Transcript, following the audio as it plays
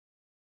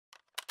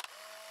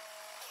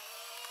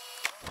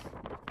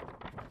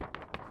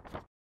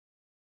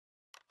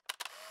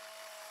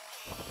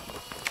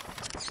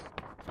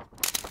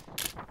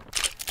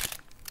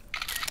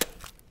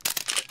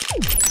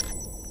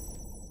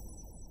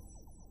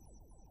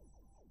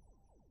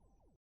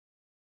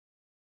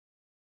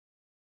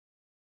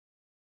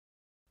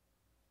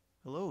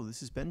Hello,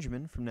 this is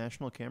Benjamin from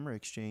National Camera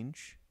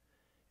Exchange.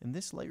 In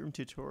this Lightroom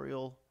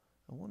tutorial,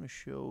 I want to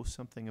show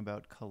something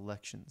about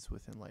collections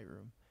within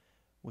Lightroom.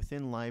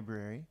 Within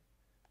Library,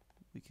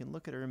 we can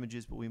look at our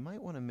images, but we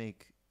might want to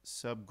make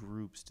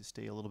subgroups to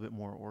stay a little bit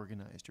more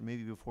organized. Or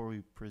maybe before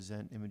we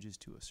present images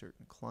to a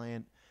certain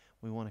client,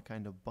 we want to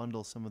kind of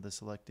bundle some of the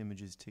select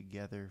images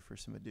together for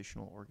some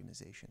additional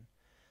organization.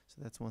 So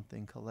that's one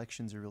thing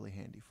collections are really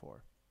handy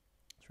for.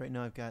 So right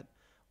now I've got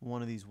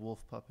one of these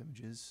wolf pup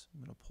images.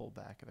 I'm going to pull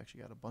back. I've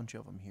actually got a bunch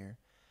of them here.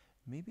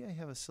 Maybe I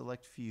have a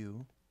select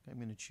few. I'm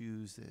going to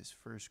choose this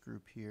first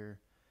group here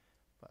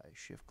by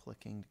shift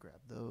clicking to grab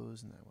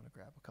those, and then I want to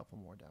grab a couple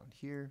more down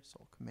here. So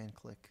I'll command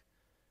click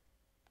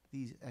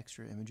these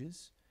extra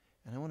images,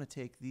 and I want to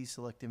take these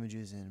select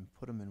images and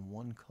put them in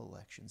one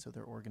collection so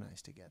they're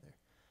organized together.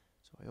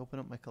 So I open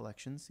up my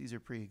collections. These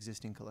are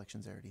pre-existing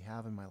collections I already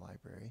have in my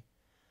library.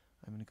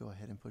 I'm going to go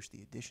ahead and push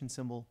the addition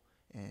symbol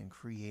and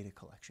create a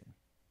collection.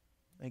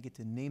 I get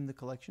to name the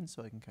collection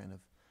so I can kind of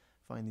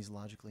find these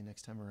logically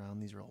next time around.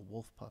 These are all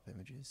wolf pup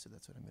images, so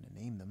that's what I'm going to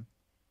name them.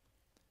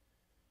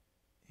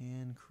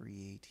 And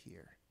create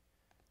here.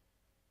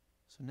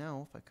 So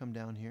now if I come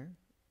down here,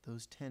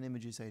 those 10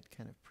 images I had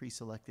kind of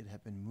pre-selected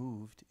have been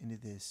moved into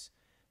this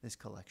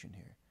collection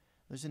here.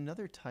 There's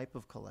another type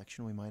of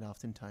collection we might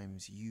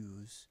oftentimes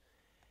use.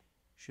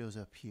 Shows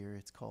up here.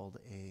 It's called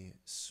a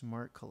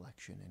smart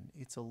collection, and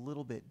it's a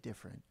little bit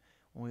different.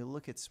 When we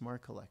look at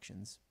smart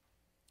collections,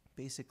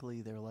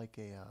 basically they're like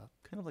a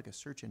kind of like a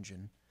search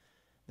engine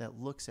that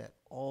looks at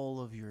all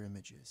of your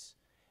images,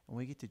 and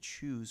we get to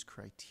choose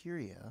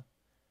criteria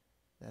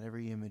that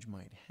every image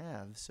might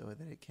have so that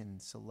it can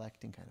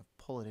select and kind of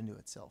pull it into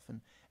itself.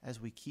 And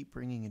as we keep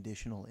bringing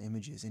additional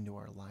images into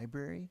our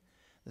library,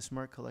 the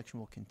smart collection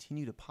will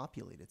continue to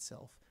populate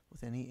itself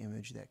with any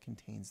image that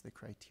contains the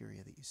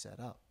criteria that you set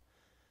up.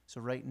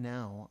 So right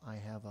now I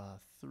have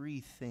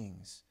 3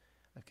 things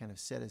I've kind of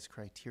set as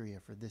criteria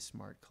for this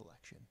smart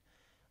collection.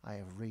 I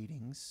have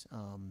ratings.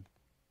 I'm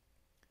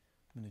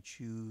going to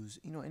choose,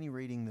 any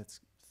rating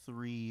that's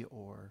 3,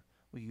 or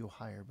we can go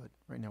higher, but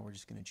right now we're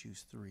just going to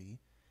choose 3.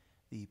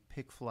 The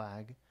pick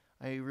flag,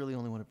 I really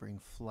only want to bring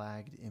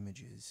flagged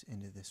images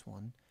into this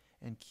one.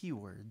 And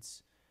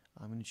keywords,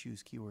 I'm going to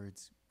choose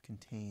keywords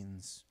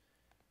contains,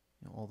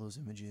 all those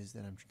images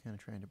that I'm kind of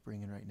trying to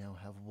bring in right now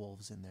have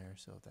wolves in there,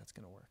 so that's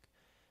going to work.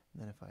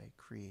 And then if I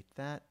create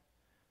that,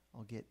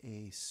 I'll get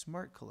a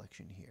smart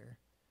collection here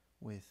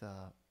with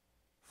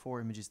 4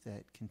 images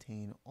that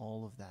contain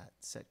all of that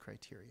set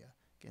criteria.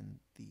 Again,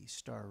 the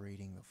star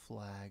rating, the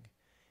flag,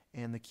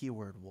 and the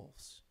keyword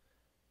wolves.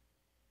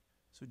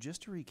 So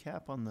just to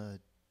recap on the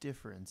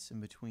difference in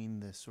between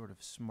the sort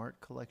of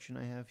smart collection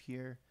I have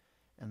here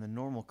and the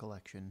normal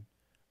collection,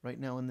 right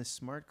now in this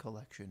smart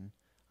collection,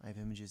 I have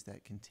images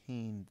that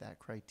contain that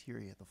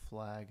criteria, the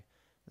flag,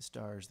 the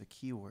stars, the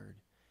keyword.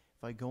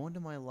 If I go into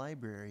my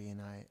library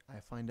and I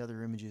find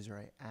other images, or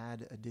I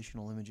add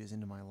additional images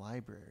into my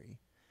library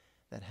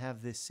that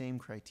have this same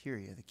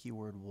criteria, the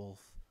keyword wolf,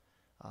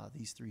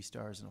 these 3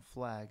 stars and a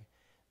flag,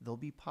 they'll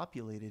be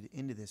populated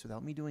into this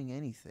without me doing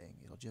anything.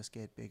 It'll just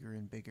get bigger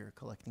and bigger,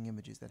 collecting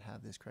images that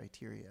have this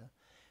criteria.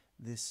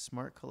 This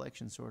smart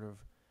collection sort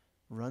of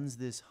runs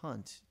this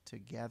hunt to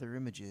gather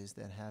images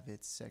that have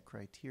its set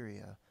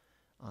criteria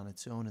on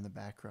its own in the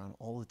background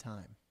all the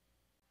time.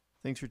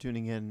 Thanks for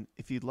tuning in.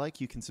 If you'd like,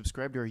 you can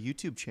subscribe to our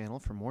YouTube channel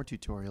for more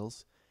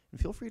tutorials, and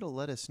feel free to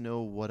let us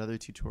know what other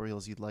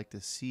tutorials you'd like to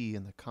see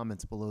in the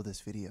comments below this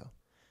video.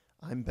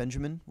 I'm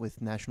Benjamin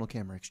with National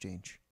Camera Exchange.